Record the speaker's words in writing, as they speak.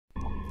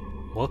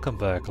Welcome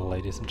back,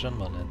 ladies and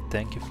gentlemen, and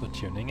thank you for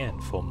tuning in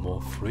for more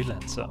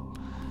Freelancer.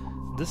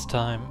 This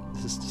time,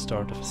 this is the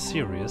start of a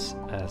series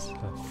as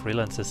a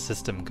Freelancer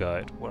system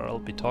guide, where I'll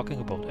be talking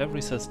about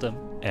every system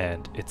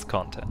and its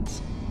contents.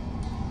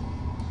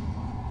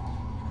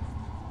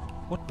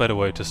 What better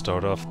way to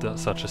start off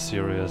such a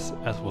series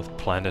as with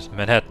Planet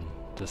Manhattan,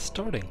 the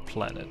starting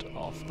planet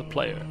of the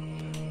player,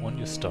 when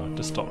you start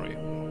the story.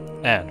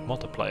 And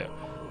multiplayer.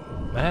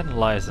 Manhattan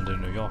lies in the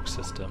New York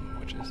system,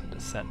 which is in the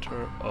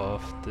center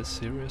of this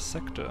serious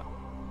sector.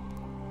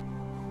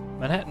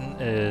 Manhattan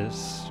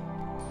is...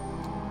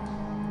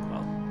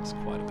 well, there's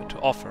quite a bit to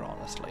offer,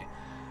 honestly.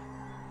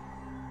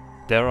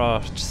 There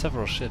are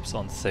several ships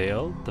on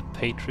sale: the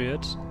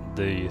Patriot,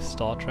 the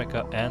Star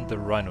Trekker and the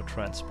Rhino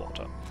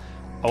Transporter.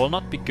 I will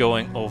not be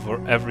going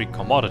over every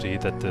commodity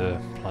that the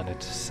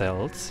planet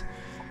sells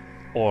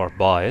or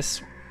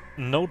buys.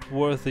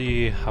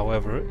 Noteworthy,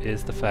 however,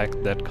 is the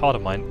fact that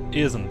Cardamine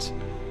isn't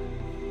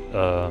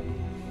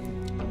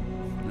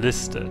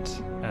listed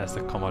as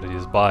the commodity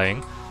is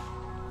buying,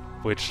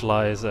 which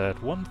lies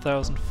at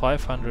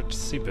 1,500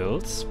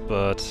 Sibyls,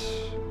 but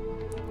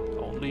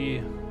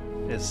only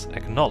is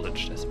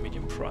acknowledged as a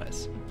medium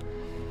price.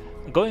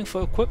 Going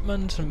for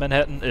equipment,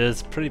 Manhattan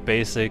is pretty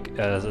basic,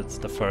 as it's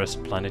the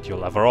first planet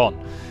you'll ever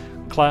on.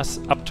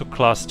 Up to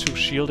class 2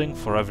 shielding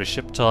for every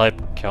ship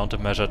type,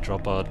 countermeasure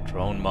dropper,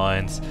 drone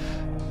mines,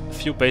 a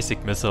few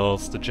basic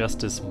missiles, the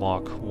Justice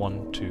Mark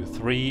 1, 2,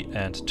 3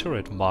 and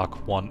Turret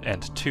Mark 1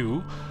 and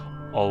 2,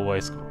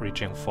 always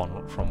reaching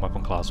from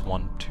weapon class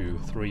 1, 2,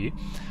 3.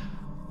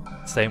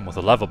 Same with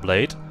the Lever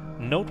Blade.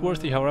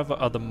 Noteworthy, however,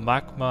 are the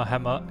Magma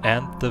Hammer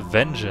and the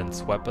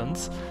Vengeance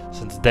weapons,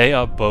 since they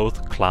are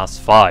both class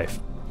 5.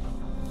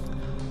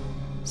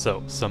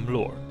 So, some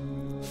lore.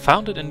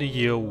 Founded in the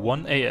year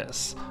 1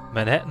 AS,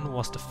 Manhattan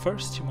was the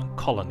first human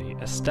colony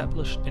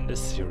established in the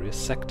Sirius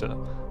sector.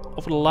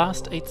 Over the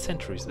last 8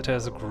 centuries it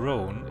has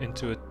grown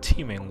into a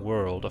teeming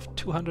world of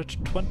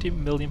 220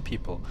 million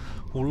people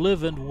who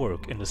live and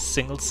work in a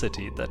single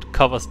city that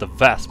covers the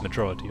vast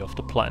majority of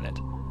the planet.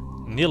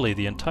 Nearly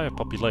the entire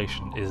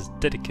population is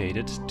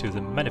dedicated to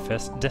the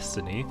manifest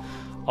destiny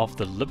of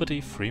the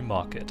Liberty Free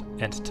Market,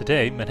 and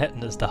today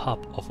Manhattan is the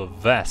hub of a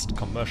vast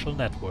commercial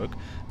network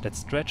that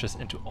stretches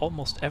into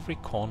almost every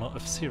corner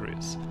of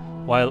Sirius.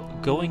 While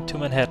going to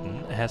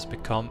Manhattan has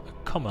become a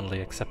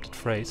commonly accepted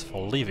phrase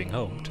for leaving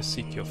home to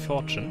seek your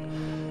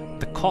fortune,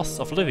 the cost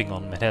of living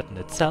on Manhattan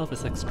itself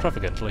is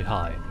extravagantly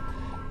high.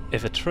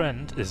 If a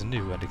trend is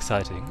new and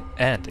exciting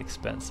and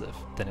expensive,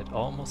 then it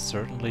almost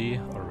certainly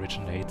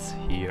originates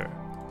here.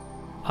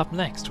 Up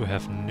next we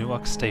have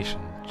Newark Station,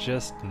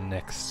 just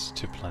next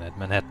to Planet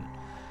Manhattan.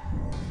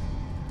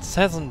 It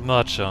hasn't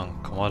much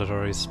on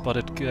commodities, but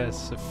it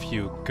gets a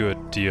few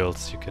good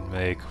deals you can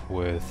make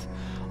with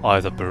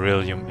either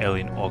beryllium,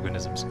 alien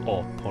organisms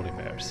or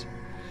polymers.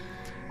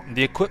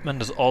 The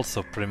equipment is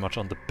also pretty much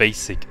on the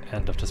basic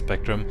end of the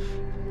spectrum,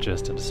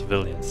 just on the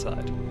civilian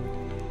side.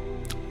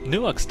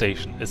 Newark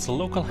Station is the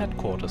local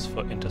headquarters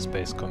for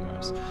interspace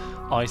commerce,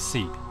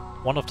 IC,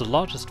 one of the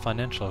largest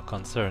financial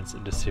concerns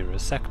in the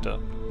Sirius sector.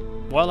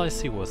 While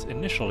IC was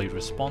initially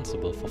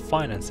responsible for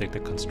financing the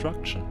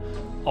construction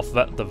of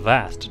the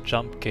vast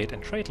jump gate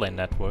and trade lane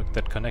network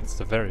that connects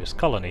the various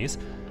colonies,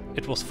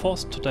 it was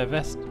forced to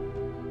divest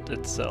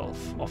itself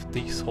of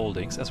these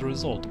holdings as a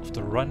result of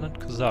the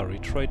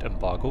Rhineland-Khazari trade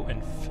embargo in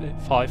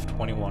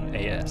 521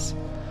 AS.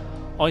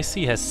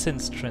 IC has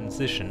since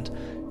transitioned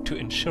to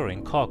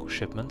ensuring cargo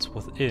shipments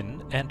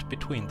within and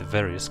between the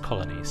various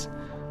colonies.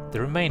 The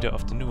remainder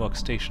of the Newark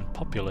Station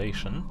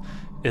population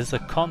is a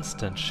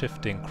constant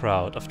shifting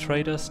crowd of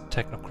traders,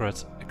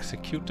 technocrats,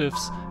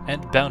 executives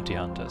and bounty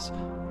hunters,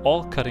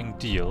 all cutting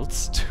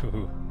deals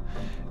to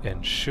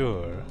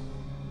ensure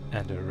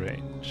and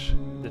arrange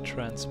the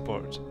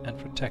transport and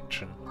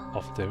protection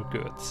of their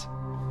goods.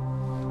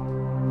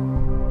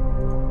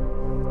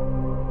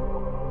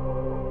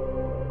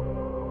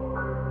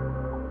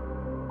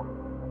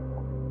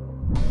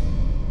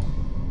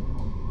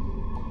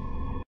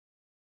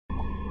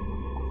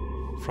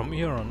 From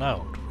here on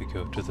out, we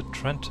go to the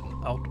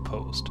Trenton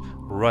outpost,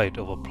 right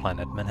over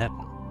Planet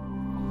Manhattan.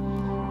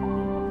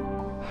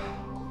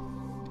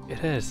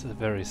 It is a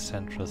very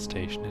central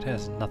station. It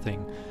has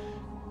nothing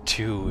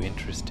too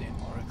interesting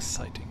or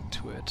exciting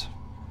to it.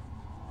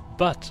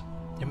 But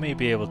you may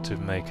be able to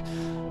make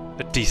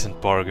a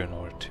decent bargain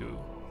or two.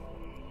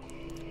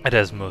 It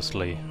has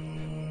mostly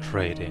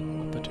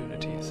trading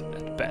opportunities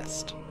at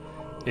best,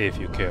 if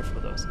you care for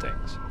those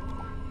things.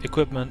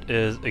 Equipment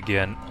is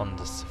again on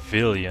the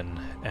civilian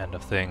end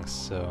of things,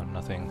 so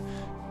nothing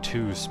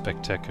too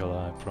spectacular,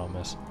 I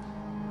promise.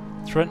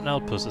 Trenton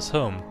Outpost is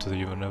home to the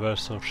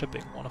Universal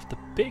Shipping, one of the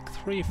big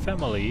 3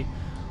 family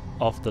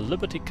of the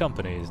Liberty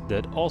companies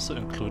that also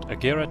include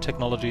Agera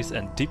Technologies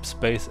and Deep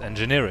Space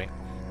Engineering.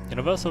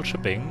 Universal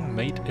Shipping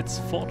made its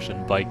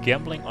fortune by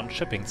gambling on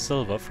shipping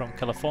silver from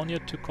California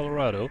to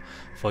Colorado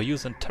for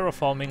use in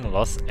terraforming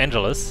Los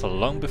Angeles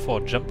long before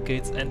jump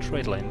gates and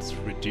trade lanes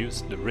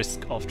reduced the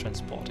risk of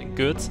transporting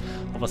goods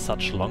over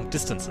such long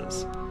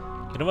distances.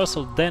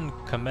 Universal then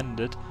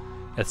commanded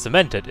It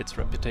cemented its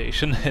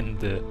reputation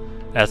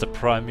as a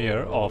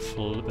premier of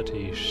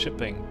Liberty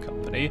Shipping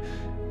Company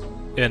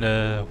in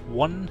a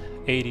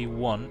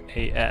 181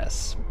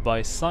 AS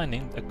by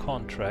signing a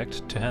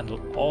contract to handle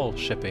all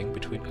shipping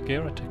between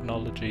Agera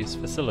Technologies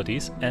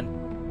facilities and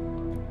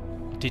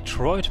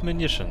Detroit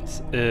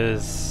Munitions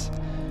is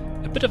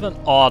a bit of an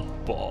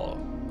oddball.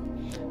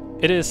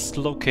 It is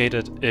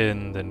located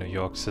in the New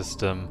York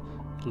system,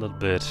 a little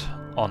bit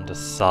on the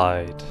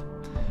side.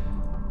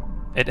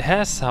 It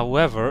has,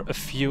 however, a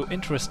few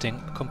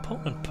interesting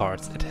component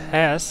parts. It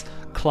has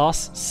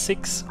Class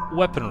 6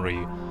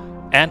 weaponry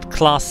and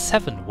Class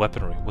 7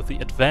 weaponry with the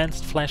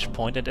advanced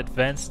flashpoint and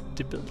advanced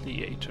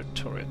debilitator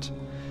turret,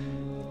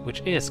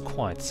 which is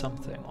quite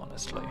something,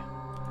 honestly.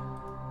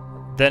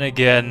 Then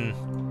again,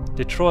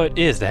 Detroit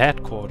is the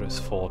headquarters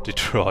for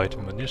Detroit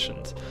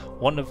Munitions,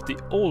 one of the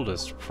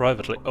oldest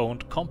privately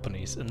owned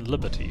companies in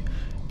Liberty.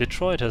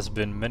 Detroit has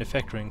been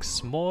manufacturing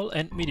small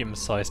and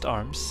medium-sized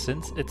arms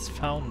since its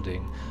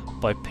founding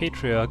by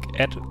Patriarch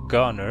Ed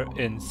Garner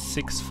in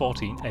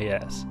 614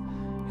 AS.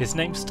 His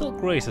name still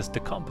graces the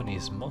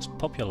company's most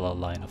popular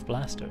line of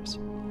blasters.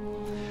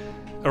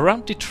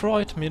 Around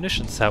Detroit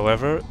Munitions,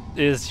 however,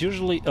 is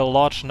usually a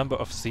large number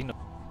of xeno.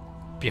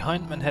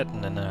 Behind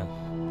Manhattan in a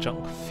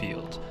junk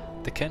field,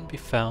 there can be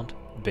found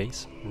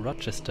Base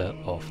Rochester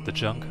of the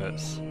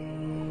Junkers.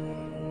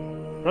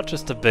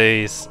 Rochester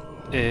Base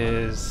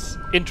is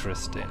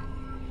interesting.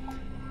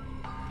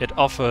 It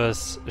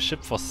offers a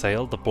ship for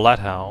sale, the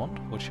Bloodhound,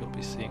 which you'll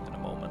be seeing in a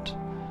moment.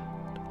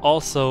 It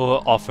also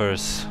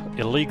offers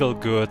illegal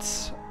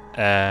goods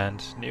and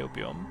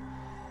neobium,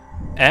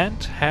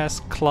 and has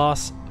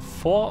Class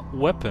 4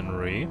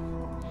 weaponry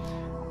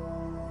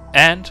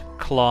and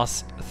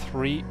Class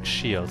 3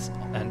 shields,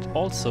 and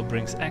also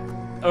brings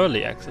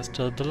early access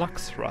to the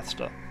deluxe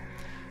thruster.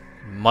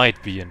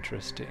 Might be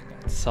interesting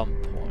at some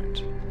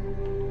point.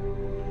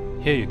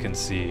 Here you can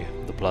see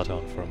the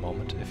Bloodhound for a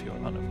moment if you're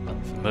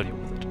unfamiliar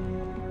with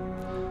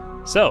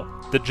it. So,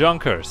 the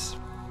Junkers.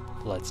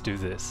 Let's do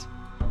this.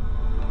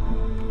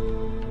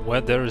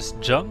 Where there is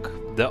junk,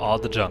 there are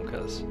the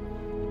Junkers.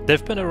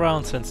 They've been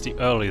around since the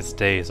earliest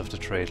days of the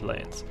trade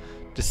lanes.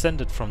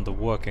 Descended from the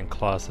working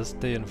classes,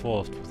 they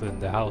evolved within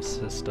the house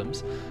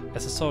systems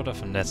as a sort of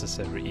a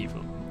necessary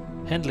evil,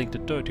 handling the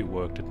dirty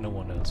work that no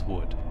one else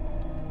would.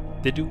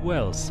 They do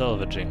well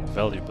salvaging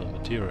valuable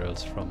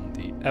materials from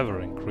the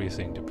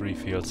ever-increasing debris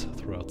fields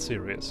throughout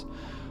Sirius,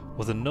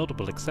 with a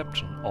notable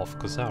exception of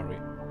Kusari.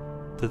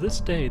 To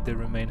this day they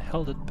remain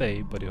held at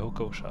bay by the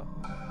Hokosha.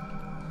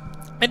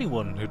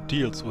 Anyone who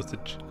deals with the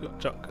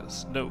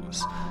Junkers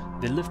knows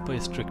they live by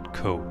a strict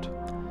code.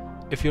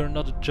 If you're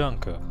not a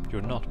Junker,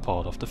 you're not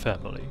part of the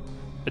family.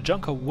 A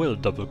Junker will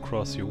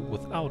double-cross you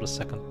without a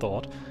second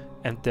thought,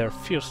 and they're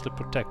fiercely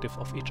protective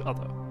of each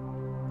other.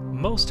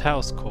 Most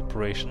house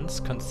corporations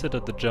consider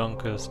the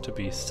Junkers to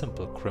be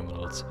simple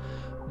criminals,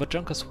 but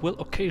Junkers will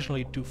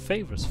occasionally do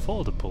favors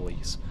for the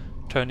police,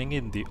 turning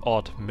in the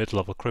odd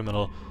mid-level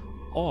criminal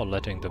or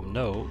letting them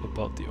know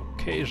about the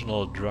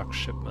occasional drug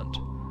shipment.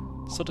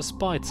 So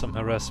despite some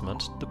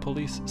harassment, the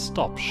police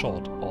stop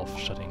short of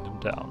shutting them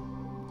down.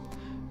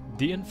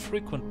 The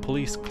infrequent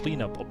police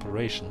cleanup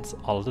operations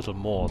are little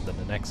more than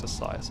an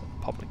exercise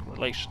in public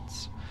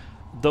relations,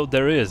 though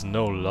there is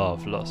no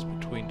love lost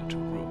between the two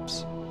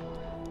groups.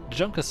 The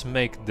Junkers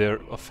make their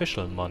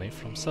official money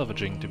from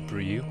salvaging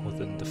debris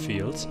within the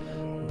fields,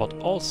 but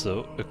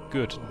also a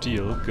good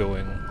deal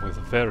going with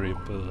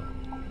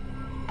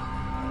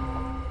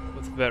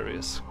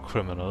various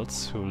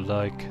criminals who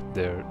like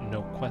their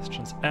no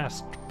questions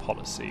asked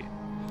policy.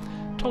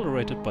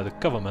 Tolerated by the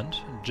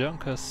government,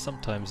 Junkers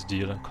sometimes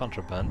deal in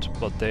contraband,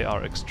 but they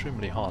are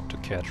extremely hard to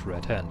catch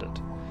red-handed.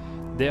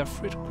 They are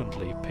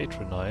frequently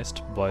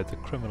patronized by the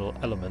criminal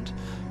element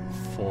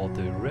for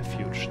the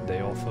refuge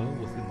they offer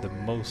within the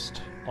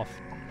most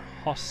often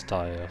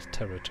hostile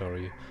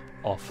territory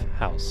of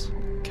house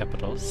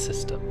capital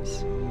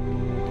systems.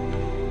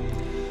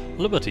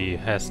 Liberty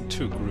has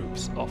two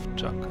groups of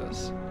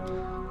Junkers.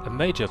 A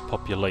major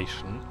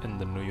population in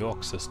the New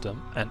York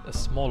system and a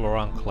smaller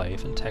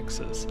enclave in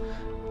Texas.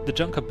 The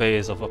Junker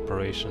base of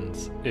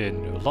operations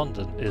in New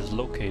London is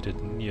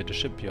located near the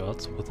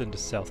shipyards within the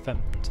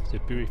Southampton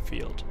debris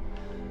field.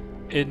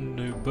 In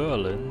New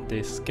Berlin,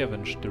 they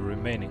scavenge the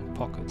remaining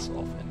pockets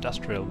of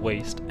industrial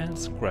waste and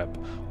scrap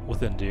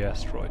within the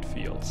asteroid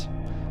fields.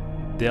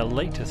 Their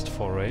latest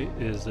foray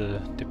is a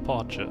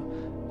Departure,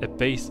 a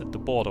base at the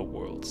border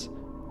worlds.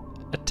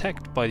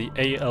 Attacked by the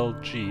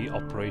ALG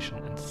operation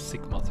in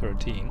Sigma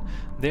 13,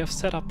 they have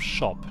set up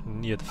shop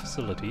near the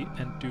facility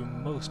and do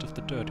most of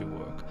the dirty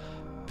work,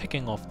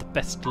 picking off the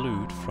best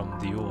loot from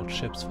the old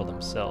ships for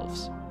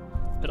themselves.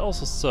 It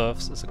also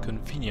serves as a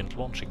convenient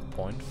launching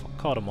point for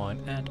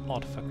Cardamine and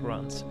artifact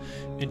runs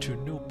into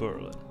New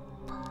Berlin.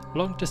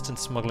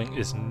 Long-distance smuggling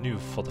is new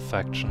for the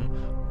faction,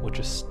 which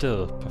is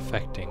still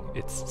perfecting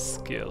its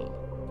skill.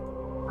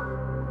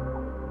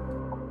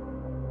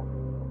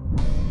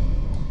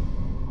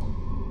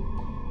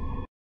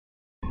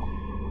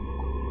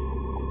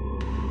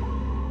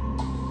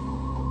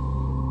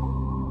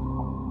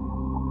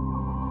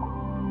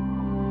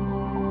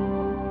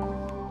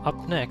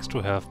 Up next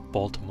we have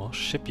Baltimore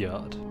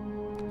Shipyard.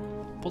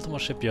 Baltimore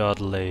Shipyard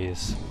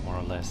lays more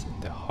or less in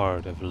the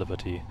heart of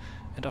Liberty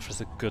and offers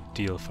a good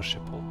deal for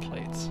shiphold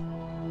plates.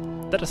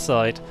 That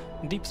aside,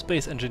 Deep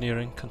Space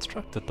Engineering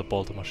constructed the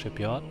Baltimore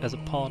Shipyard as a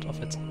part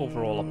of its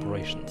overall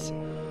operations.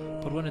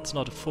 But when it's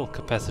not at full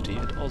capacity,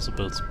 it also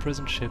builds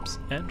prison ships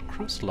and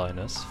cruise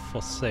liners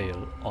for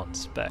sale on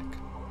spec.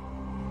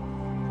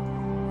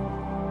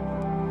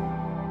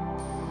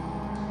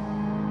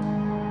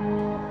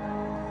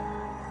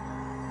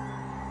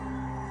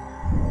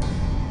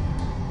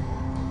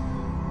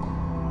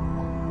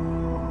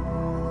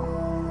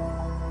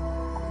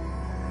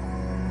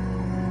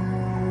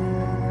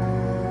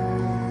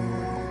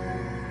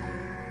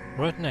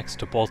 Right next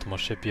to Baltimore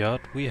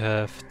Shipyard we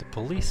have the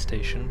police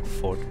station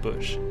Fort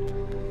Bush.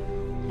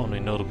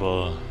 Only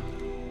notable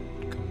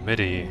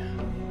committee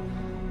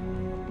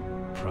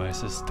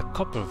price is the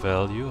copper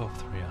value of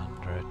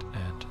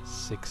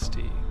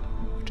 360,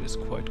 which is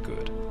quite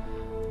good.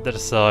 That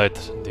aside,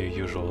 the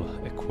usual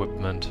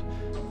equipment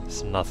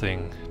is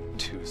nothing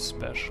too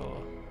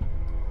special,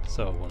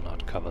 so we'll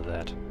not cover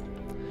that.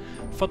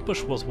 Fort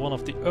Bush was one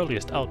of the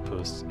earliest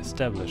outposts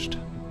established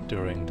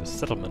during the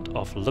settlement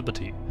of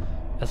Liberty.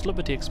 As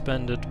Liberty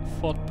expanded,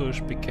 Fort Bush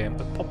became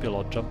a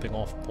popular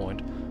jumping-off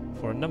point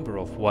for a number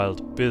of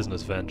wild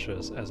business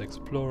ventures as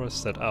explorers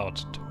set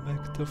out to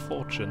make their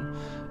fortune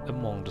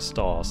among the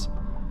stars.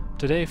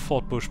 Today,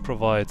 Fort Bush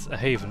provides a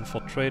haven for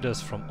traders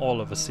from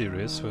all over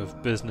Sirius who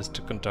have business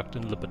to conduct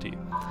in Liberty.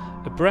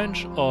 A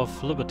branch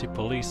of Liberty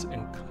Police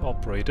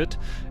Incorporated,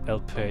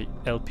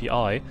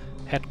 LPI,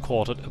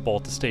 headquartered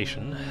aboard the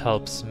station,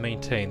 helps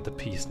maintain the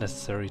peace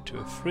necessary to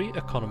a free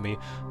economy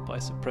by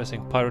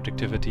suppressing pirate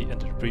activity in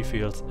the debris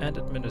fields and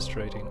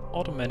administrating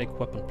automatic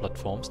weapon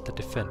platforms that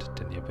defend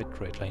the nearby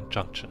Great Lane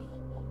Junction.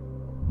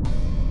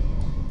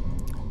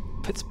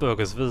 Pittsburgh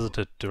is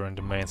visited during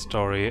the main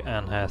story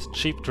and has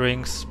cheap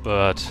drinks,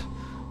 but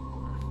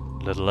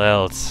little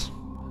else,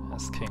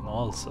 as King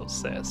also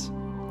says.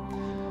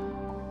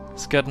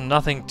 It's got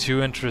nothing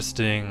too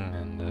interesting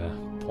in the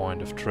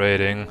point of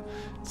trading.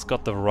 It's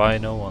got the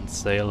Rhino on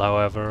sale,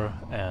 however,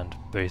 and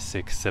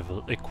basic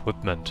civil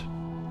equipment.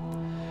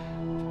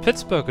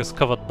 Pittsburgh is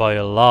covered by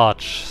a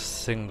large,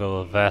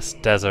 single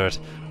vast desert,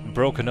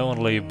 broken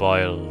only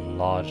by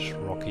large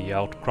rocky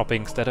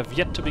outcroppings that have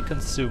yet to be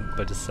consumed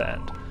by the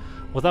sand.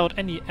 Without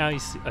any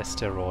icy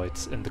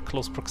asteroids in the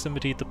close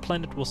proximity, the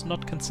planet was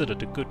not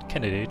considered a good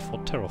candidate for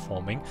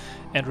terraforming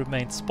and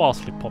remained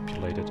sparsely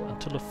populated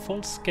until a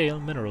full-scale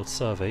mineral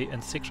survey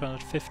in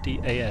 650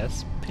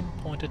 AS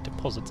pinpointed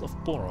deposits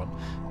of boron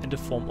in the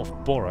form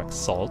of borax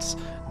salts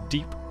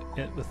deep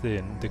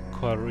within the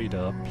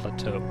Corrida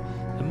Plateau.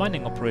 A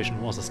mining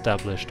operation was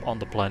established on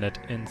the planet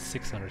in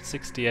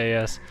 660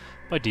 AS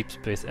by Deep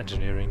Space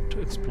Engineering to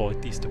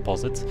exploit these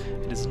deposits.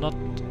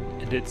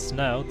 It's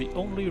now the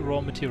only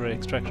raw material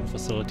extraction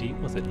facility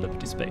within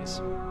Liberty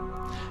Space.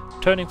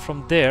 Turning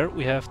from there,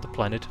 we have the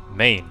planet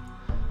Maine.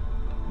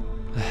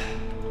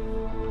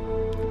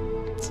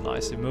 It's an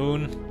icy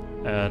moon,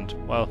 and,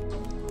 well,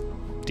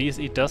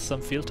 DSE does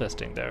some field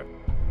testing there.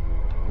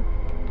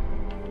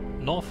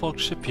 Norfolk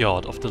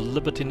Shipyard of the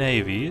Liberty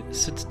Navy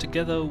sits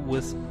together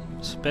with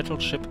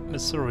Battleship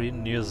Missouri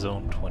near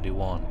Zone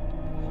 21.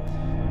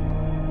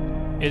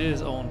 It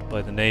is owned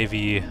by the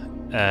Navy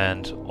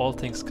and, all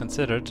things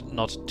considered,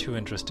 not too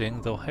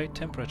interesting, though high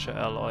temperature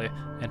alloy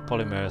and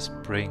polymers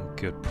bring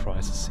good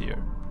prices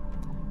here.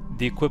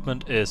 The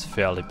equipment is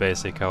fairly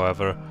basic,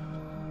 however,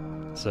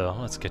 so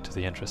let's get to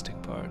the interesting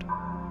part.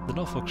 The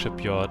Norfolk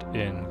Shipyard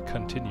in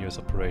continuous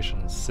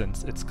operations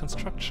since its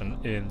construction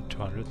in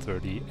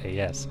 230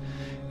 AS.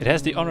 It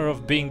has the honor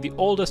of being the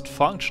oldest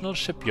functional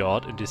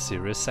shipyard in the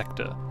Sirius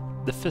sector.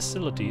 The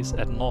facilities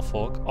at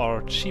Norfolk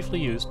are chiefly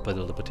used by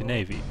the Liberty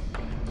Navy.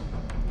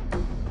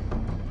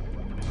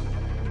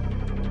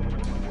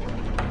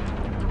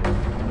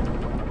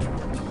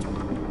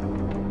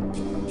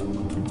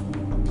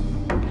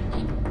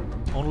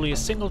 Only a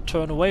single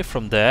turn away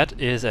from that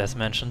is, as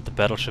mentioned, the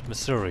Battleship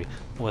Missouri,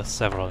 with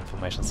several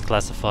informations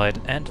classified,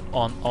 and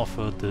on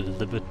offer the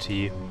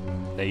Liberty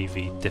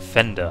Navy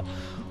Defender,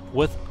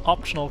 with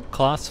optional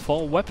Class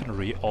 4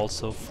 weaponry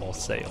also for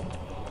sale.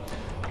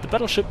 The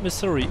Battleship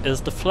Missouri is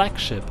the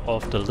flagship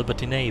of the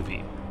Liberty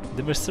Navy.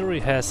 The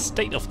Missouri has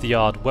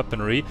state-of-the-art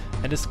weaponry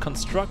and is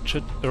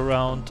constructed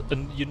around a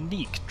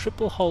unique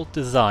triple-hull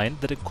design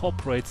that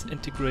incorporates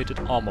integrated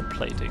armor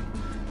plating.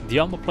 The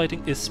armor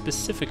plating is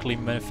specifically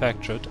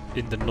manufactured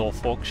in the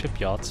Norfolk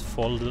shipyards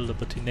for the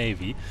Liberty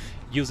Navy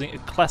using a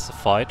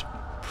classified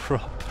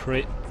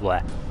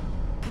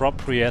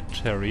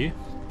proprietary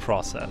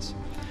process.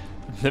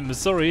 The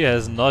Missouri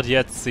has not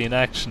yet seen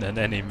action in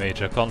any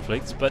major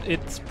conflicts, but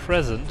its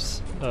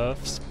presence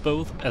serves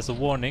both as a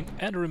warning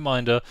and a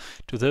reminder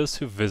to those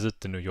who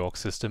visit the New York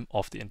system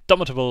of the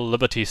indomitable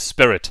Liberty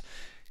spirit.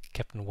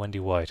 Captain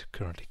Wendy White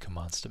currently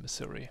commands the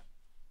Missouri.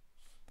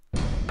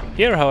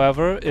 Here,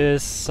 however,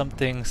 is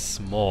something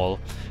small,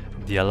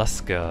 the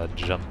Alaska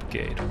jump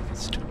gate with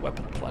its 2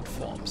 weapon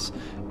platforms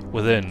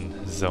within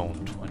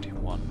Zone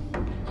 21.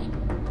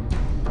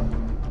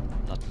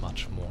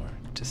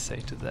 to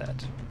say to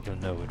that. You'll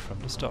know it from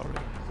the story.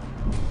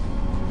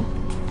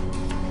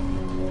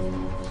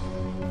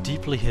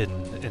 Deeply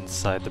hidden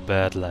inside the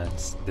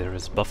Badlands, there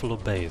is Buffalo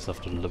Base of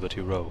the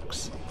Liberty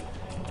Rogues.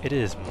 It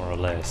is more or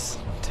less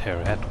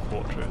their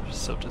headquarters,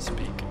 so to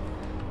speak.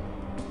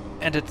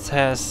 And it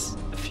has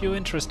a few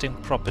interesting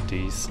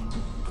properties,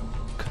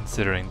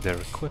 considering their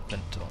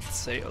equipment on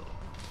sale.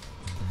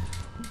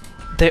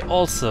 They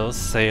also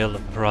sail a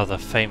rather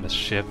famous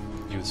ship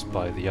used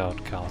by the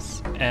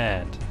outcasts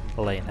and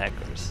lane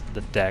hackers,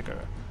 the Dagger,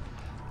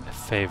 a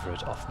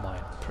favorite of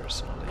mine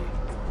personally.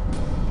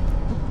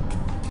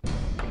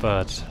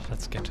 But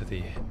let's get to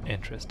the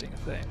interesting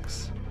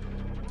things.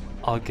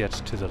 I'll get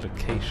to the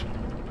location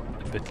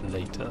a bit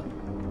later.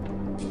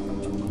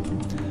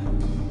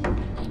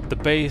 The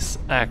base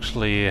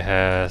actually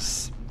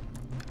has,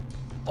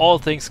 all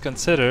things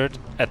considered,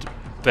 at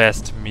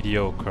best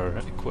mediocre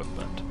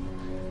equipment.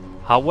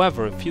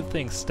 However, a few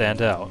things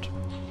stand out.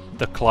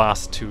 The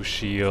Class 2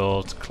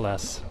 shield,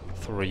 Class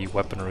 3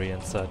 weaponry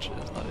and such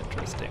is not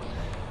interesting.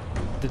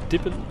 The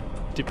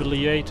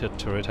depilated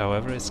turret,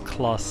 however, is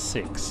Class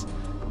 6.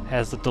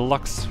 Has the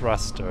deluxe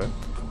thruster.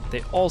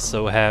 They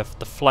also have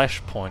the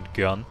flashpoint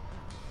gun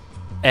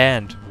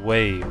and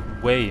way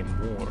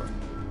more.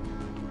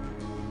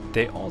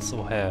 They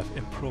also have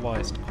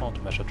improvised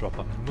countermeasure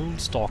dropper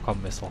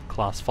Moonstalker missile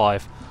Class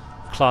 5,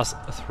 Class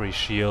 3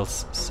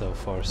 shields, so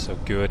far so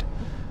good.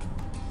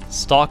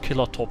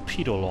 Starkiller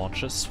torpedo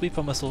launcher,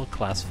 sweeper missile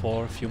Class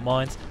 4, a few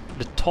mines,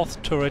 the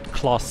Toth turret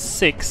Class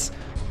 6,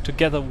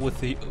 together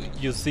with the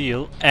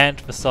Uzil and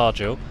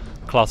Visaggio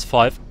Class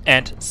 5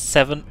 and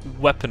 7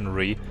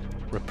 weaponry,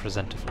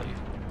 representatively.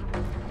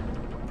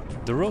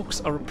 The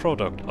Rogues are a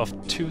product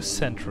of 2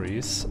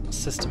 centuries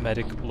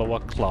systematic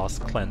lower class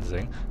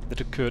cleansing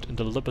that occurred in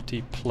the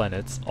Liberty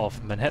planets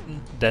of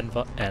Manhattan,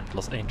 Denver and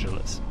Los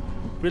Angeles.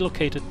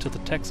 Relocated to the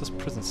Texas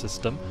prison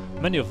system,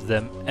 many of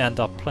them end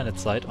up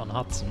planetside on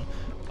Hudson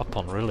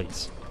upon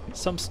release.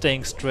 Some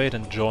staying straight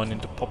and joining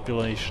the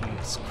population,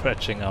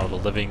 scratching out a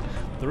living,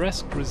 the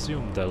rest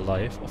resume their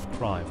life of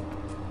crime,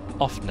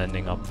 often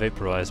ending up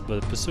vaporized by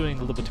the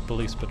pursuing Liberty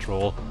Police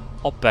Patrol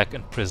or back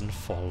in prison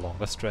for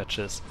longer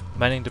stretches,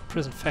 manning the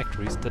prison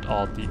factories that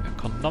are the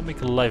economic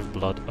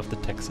lifeblood of the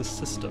Texas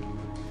system.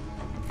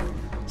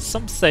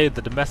 Some say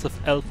that the massive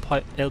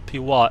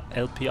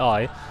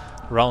LPI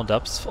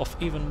roundups of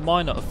even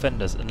minor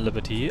offenders in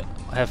Liberty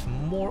have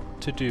more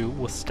to do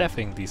with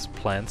staffing these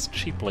plants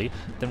cheaply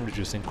than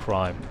reducing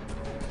crime.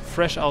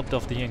 Fresh out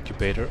of the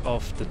incubator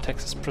of the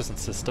Texas prison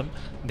system,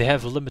 they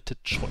have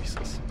limited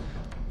choices.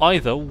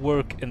 Either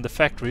work in the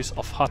factories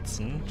of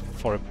Hudson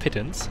for a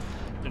pittance,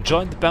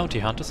 join the bounty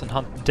hunters and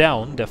hunt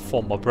down their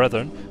former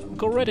brethren,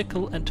 go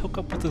radical and hook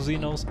up with the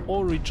Xenos,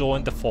 or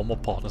rejoin their former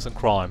partners in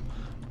crime.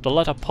 The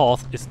latter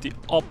path is the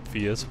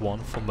obvious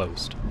one for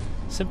most.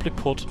 Simply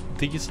put,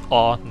 these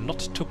are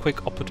not too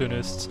quick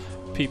opportunists,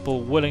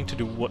 people willing to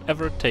do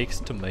whatever it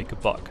takes to make a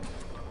buck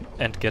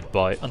and get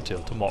by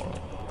until tomorrow.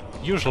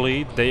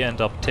 Usually they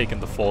end up taking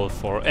the fall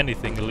for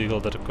anything illegal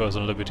that occurs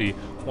on Liberty,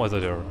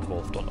 whether they're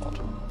involved or not.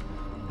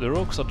 The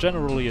Rogues are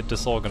generally a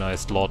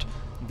disorganized lot.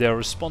 They are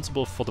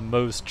responsible for the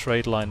most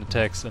trade line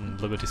attacks in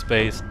Liberty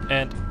space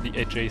and the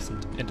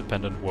adjacent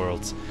independent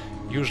worlds,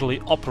 usually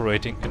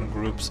operating in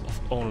groups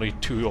of only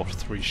 2 or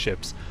 3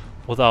 ships,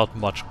 without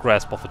much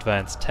grasp of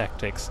advanced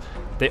tactics.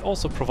 They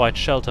also provide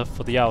shelter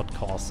for the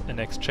outcasts in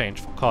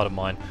exchange for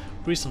Cardamine.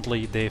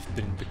 Recently they've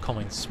been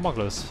becoming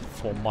smugglers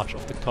for much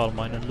of the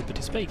Cardamine in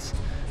Liberty space,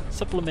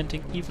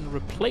 supplementing, even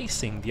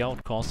replacing the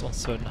outcasts on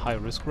certain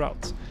high-risk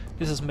routes.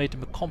 This has made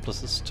them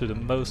accomplices to the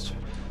most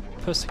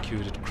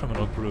persecuted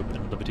criminal group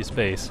in Liberty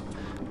space.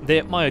 They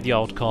admire the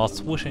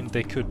outcasts, wishing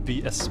they could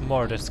be as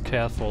smart as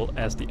careful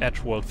as the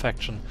Edgeworld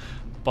faction,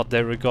 but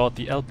they regard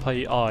the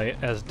LPI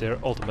as their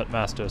ultimate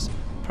masters,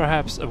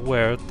 perhaps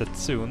aware that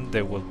soon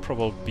they will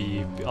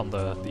probably be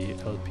under the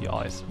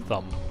LPI's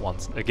thumb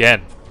once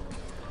again.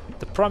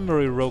 The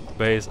primary rogue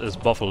base is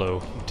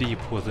Buffalo, deep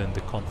within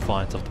the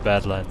confines of the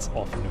Badlands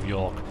of New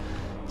York.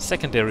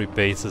 Secondary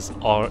bases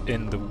are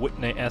in the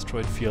Whitney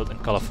asteroid field in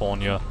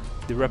California,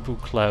 the Rapu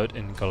Cloud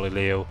in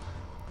Galileo,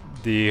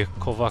 the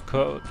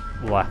Corcovado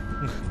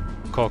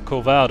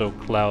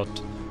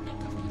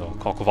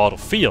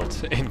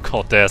Field in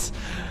Cortez,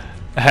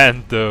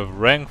 and the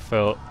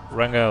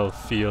Wrangell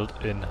Field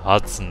in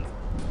Hudson.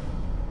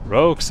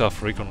 Rogues are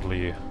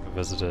frequently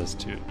visitors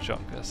to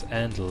junkers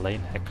and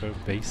lane hacker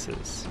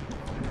bases.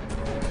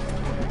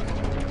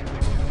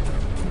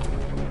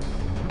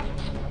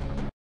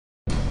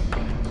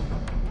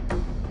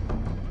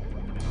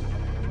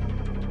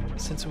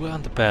 Since we're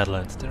on the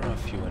Badlands, there are a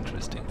few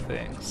interesting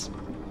things.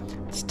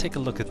 Let's take a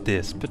look at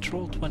this.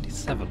 Patrol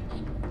 27.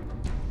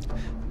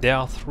 There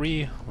are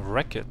 3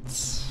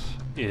 records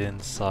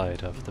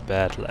inside of the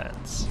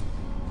Badlands,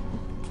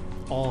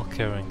 all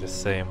carrying the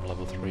same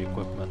level 3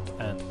 equipment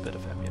and a bit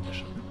of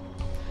ammunition.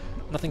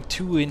 Nothing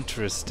too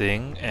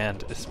interesting,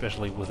 and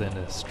especially within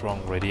a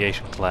strong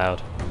radiation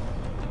cloud,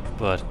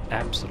 but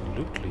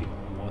absolutely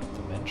worth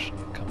the mention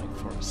coming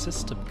from a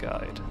system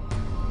guide.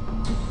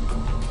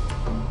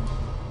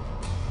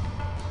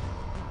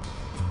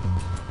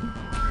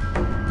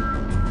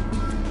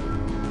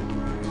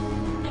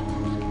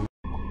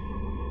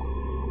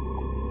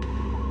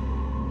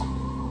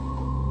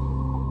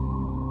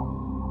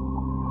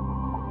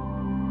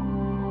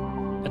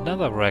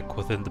 Another wreck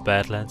within the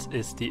Badlands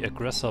is the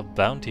Aggressor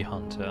Bounty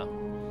Hunter.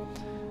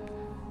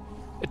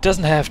 It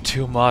doesn't have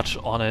too much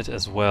on it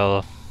as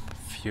well.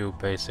 Few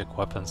basic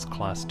weapons,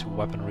 class 2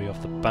 weaponry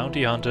of the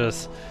Bounty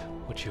Hunters,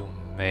 which you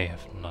may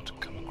have not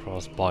come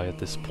across by at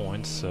this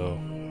point, so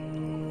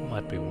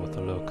might be worth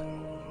a look,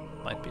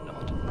 might be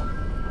not.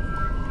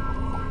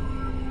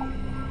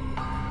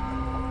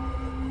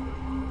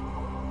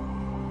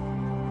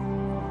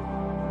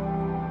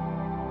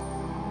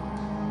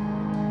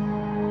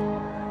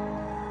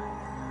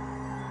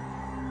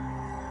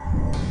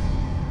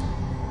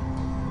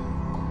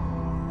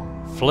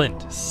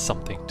 Flint is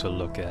something to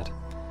look at.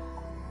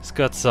 It's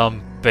got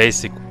some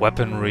basic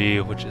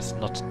weaponry, which is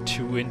not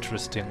too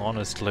interesting,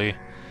 honestly.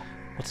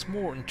 What's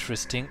more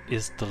interesting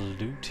is the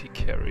loot he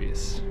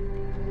carries.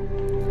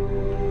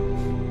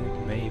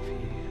 Maybe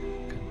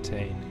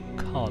contain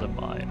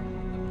cardamine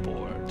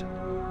aboard.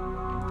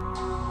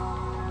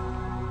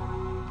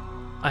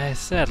 I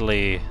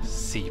sadly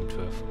seem to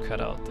have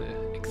cut out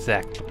the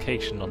exact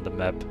location on the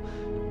map.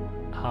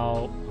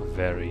 How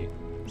very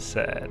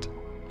sad.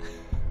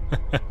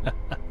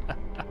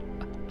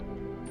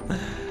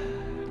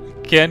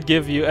 Can't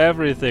give you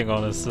everything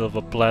on a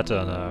silver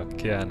platter now,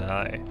 can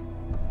I?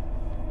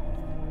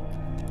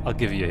 I'll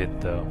give you a hint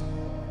though.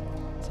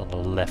 It's on the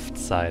left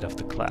side of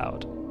the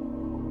cloud.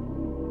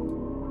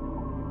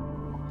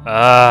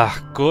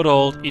 Ah, good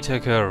old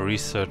Ithaca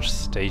Research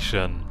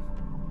Station.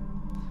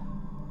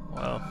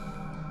 Well,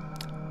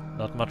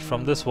 not much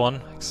from this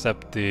one,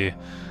 except the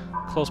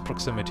close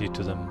proximity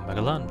to the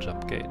Magellan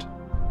jump gate.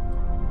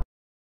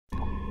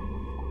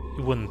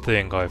 You wouldn't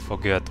think I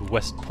forget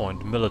West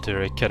Point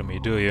Military Academy,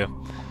 do you?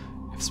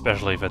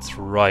 Especially if it's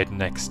right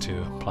next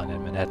to Planet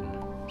Manhattan,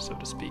 so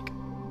to speak.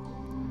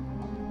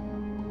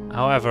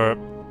 However,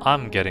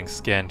 I'm getting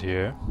scanned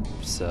here,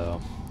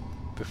 so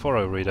before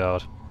I read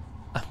out,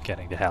 I'm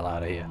getting the hell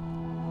out of here.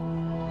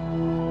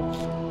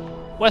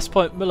 West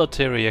Point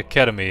Military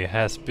Academy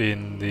has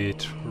been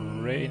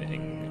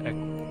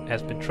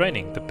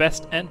training the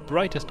best and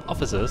brightest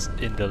officers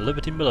in the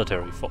Liberty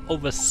military for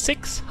over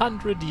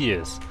 600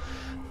 years.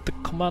 The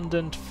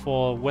commandant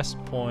for West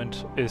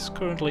Point is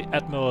currently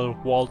Admiral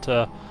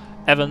Walter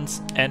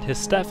Evans, and his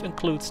staff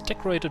includes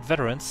decorated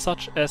veterans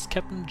such as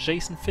Captain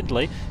Jason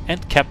Findlay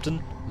and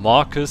Captain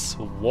Marcus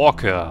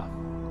Walker.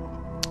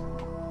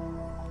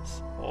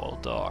 It's all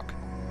dark.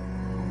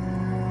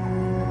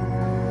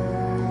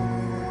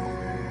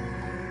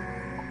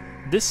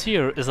 This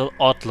here is an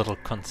odd little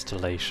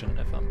constellation,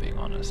 if I'm being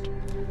honest.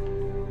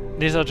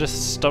 These are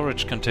just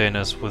storage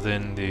containers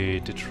within the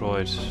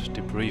Detroit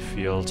debris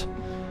field,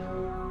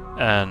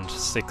 and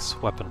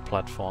 6 weapon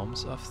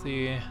platforms of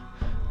the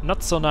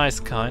not so nice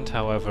kind,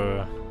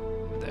 however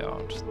they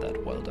aren't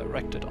that well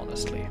directed,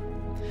 honestly.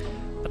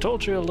 I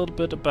told you a little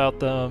bit about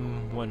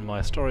them when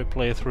my story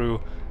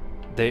playthrough.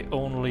 They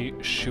only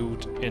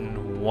shoot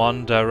in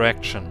one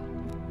direction,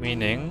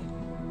 meaning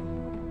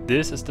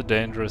this is the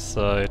dangerous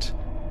side,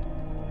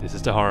 this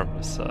is the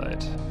harmless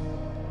side.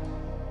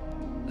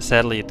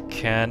 Sadly it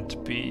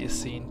can't be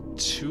seen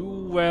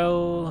too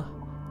well,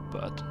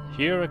 but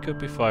here I could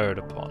be fired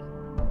upon.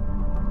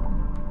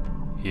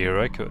 Here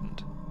I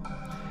couldn't.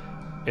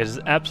 It is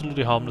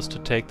absolutely harmless to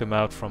take them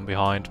out from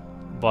behind,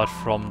 but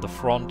from the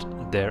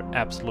front they're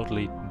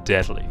absolutely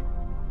deadly.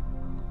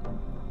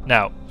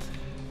 Now,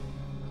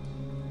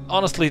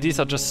 honestly,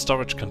 these are just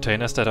storage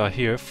containers that are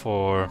here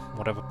for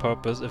whatever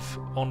purpose, if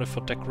only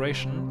for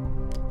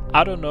decoration.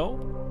 I don't know.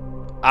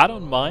 I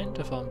don't mind,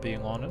 if I'm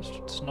being honest.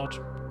 It's not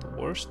the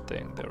worst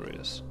thing there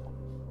is.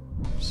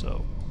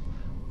 So,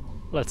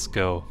 let's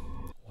go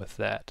with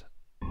that.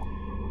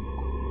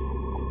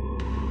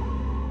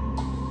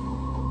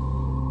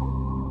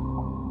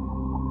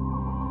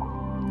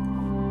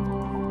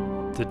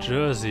 The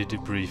Jersey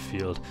debris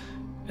field,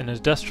 an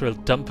industrial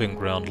dumping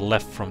ground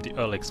left from the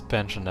early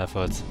expansion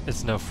efforts,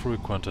 is now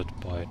frequented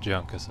by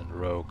junkers and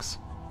rogues.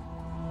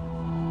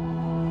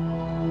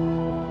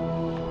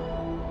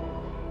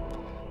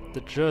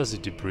 The Jersey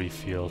debris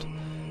field,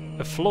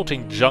 a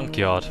floating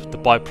junkyard, the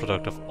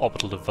byproduct of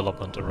orbital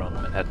development around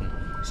Manhattan.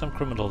 Some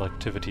criminal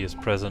activity is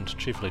present,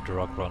 chiefly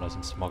drug runners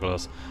and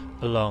smugglers,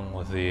 along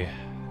with the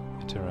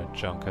itinerant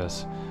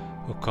junkers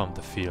who comb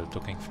the field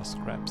looking for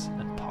scraps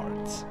and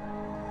parts.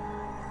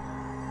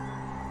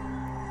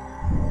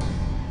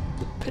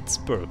 The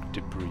Pittsburgh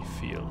debris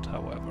field,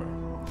 however.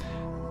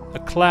 A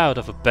cloud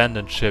of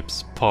abandoned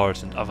ships,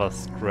 parts and other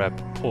scrap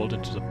pulled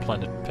into the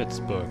planet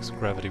Pittsburgh's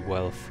gravity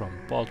well from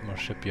Baltimore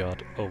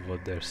shipyard over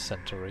their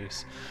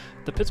centuries.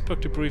 The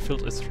Pittsburgh debris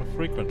field is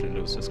frequently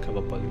loose as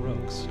covered by the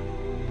rogues.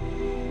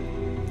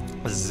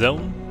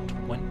 Zone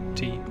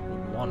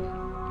 21.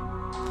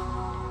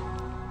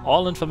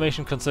 All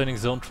information concerning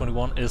Zone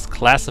 21 is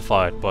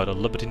classified by the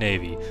Liberty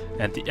Navy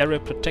and the area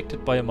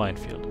protected by a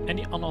minefield.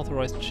 Any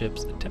unauthorized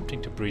ships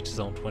attempting to breach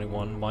Zone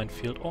 21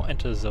 minefield or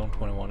enter Zone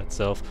 21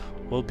 itself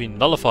will be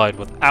nullified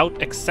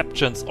without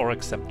exceptions or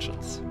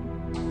exemptions.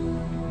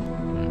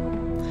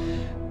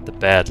 The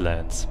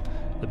Badlands.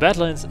 The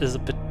Badlands is a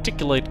bit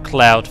particulate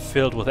cloud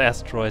filled with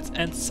asteroids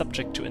and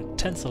subject to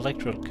intense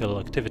electrical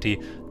activity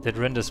that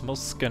renders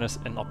most scanners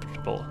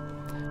inoperable.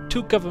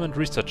 2 government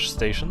research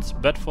stations,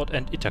 Bedford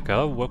and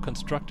Ithaca, were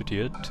constructed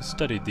here to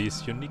study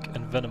these unique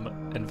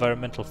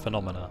environmental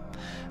phenomena.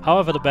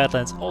 However, the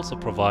Badlands also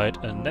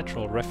provide a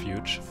natural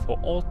refuge for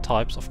all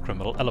types of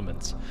criminal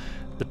elements.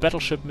 The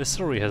battleship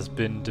Missouri has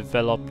been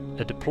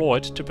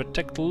deployed to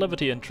protect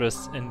liberty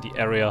interests in the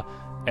area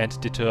and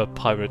deter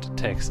pirate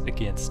attacks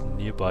against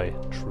nearby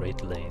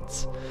trade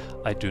lanes.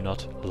 I do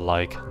not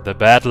like the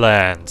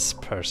Badlands,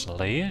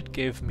 personally. It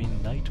gave me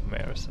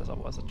nightmares as I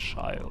was a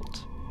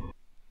child.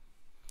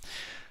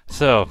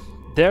 So,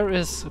 there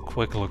is a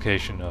quick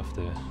location of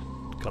the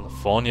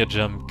California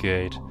jump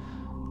gate,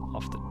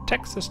 of the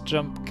Texas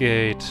jump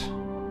gate,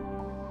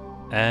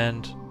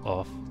 and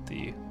of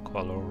the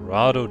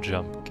Colorado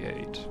jump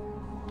gate.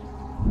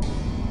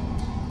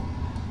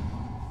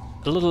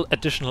 A little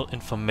additional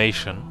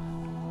information.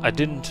 I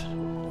didn't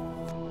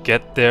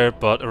get there,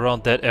 but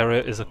around that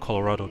area is a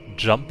Colorado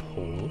jump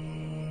hole.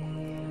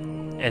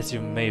 As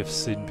you may have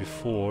seen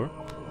before,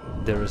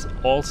 there is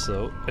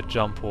also a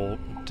jump hole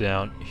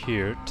down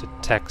here to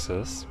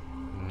Texas,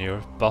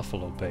 near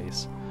Buffalo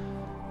base,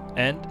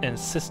 and a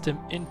system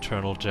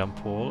internal jump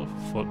hole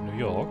for New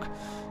York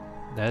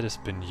that has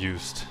been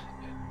used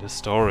in the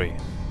story.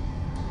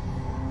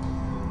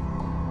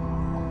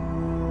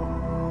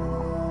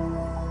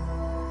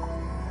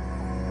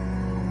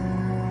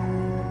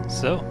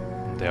 So,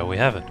 there we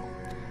have it.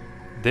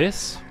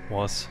 This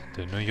was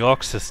the New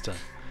York system.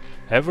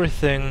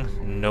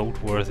 Everything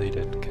noteworthy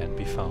that can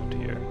be found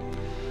here.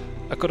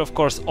 I could of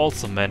course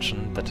also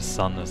mention that the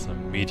sun is a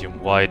medium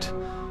white.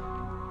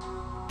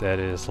 That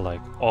is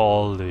like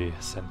all the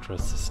central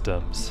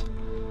systems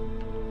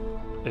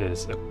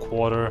is a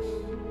quarter,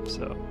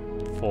 so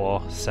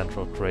 4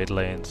 central trade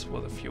lanes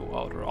with a few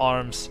outer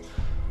arms,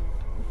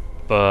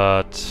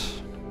 but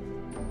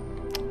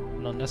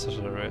not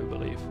necessary, I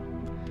believe.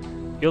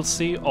 You'll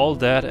see all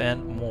that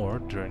and more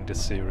during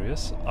this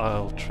series.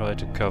 I'll try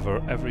to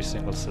cover every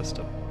single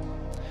system.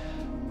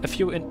 A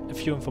few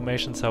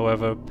informations,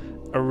 however.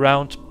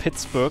 Around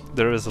Pittsburgh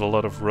there is a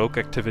lot of rogue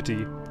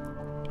activity.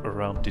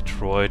 Around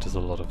Detroit is a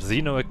lot of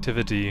Xeno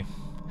activity.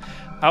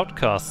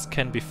 Outcasts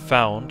can be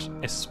found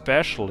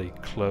especially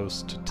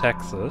close to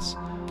Texas,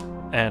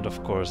 and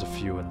of course a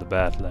few in the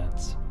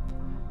Badlands.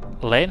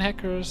 Lane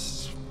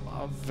hackers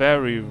are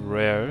very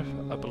rare.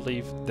 I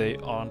believe they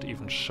aren't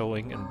even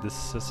showing in this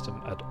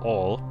system at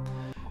all.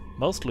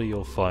 Mostly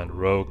you'll find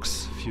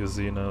rogues, few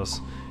Xenos,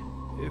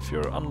 if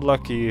you're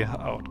unlucky,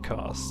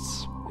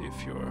 outcasts,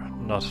 if you're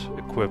not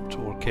equipped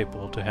or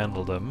capable to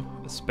handle them,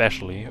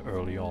 especially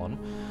early on,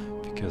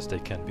 because they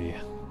can be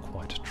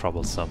quite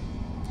troublesome.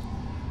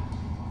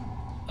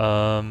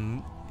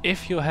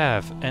 If you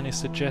have any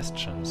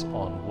suggestions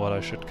on what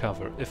I should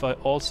cover, if I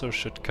also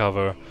should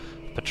cover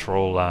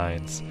patrol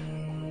lines,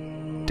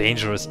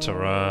 dangerous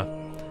terrain,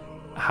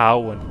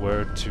 how and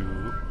where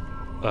to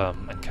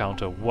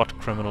encounter what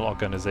criminal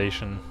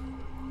organization,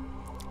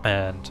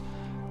 and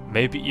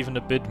maybe even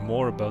a bit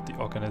more about the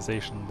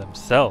organization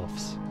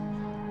themselves,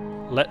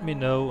 let me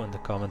know in the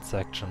comment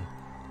section.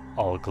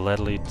 I'll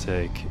gladly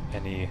take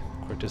any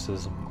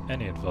criticism,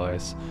 any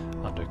advice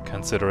under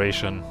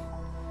consideration,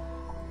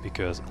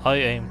 because I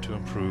aim to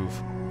improve,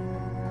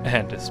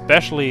 and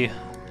especially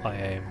I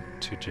aim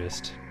to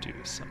just do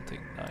something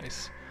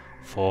nice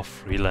for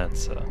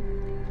Freelancer.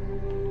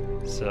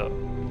 So,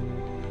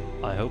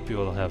 I hope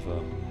you all have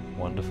a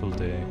wonderful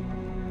day.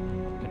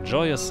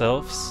 Enjoy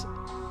yourselves,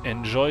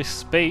 enjoy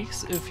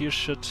space if you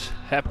should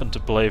happen to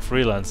play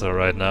Freelancer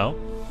right now,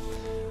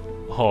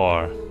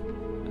 or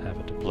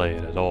happen to play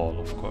it at all,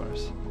 of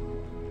course.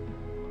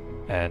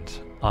 And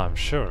I'm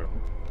sure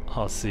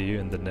I'll see you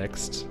in the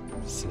next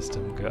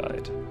system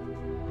guide.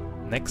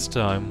 Next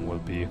time will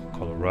be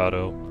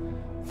Colorado,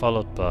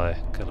 followed by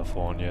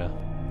California,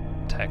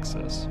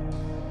 Texas.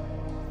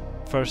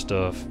 First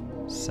off,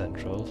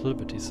 Central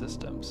Liberty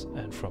Systems,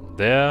 and from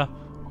there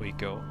we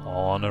go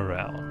on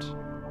around.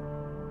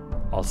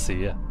 I'll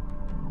see ya.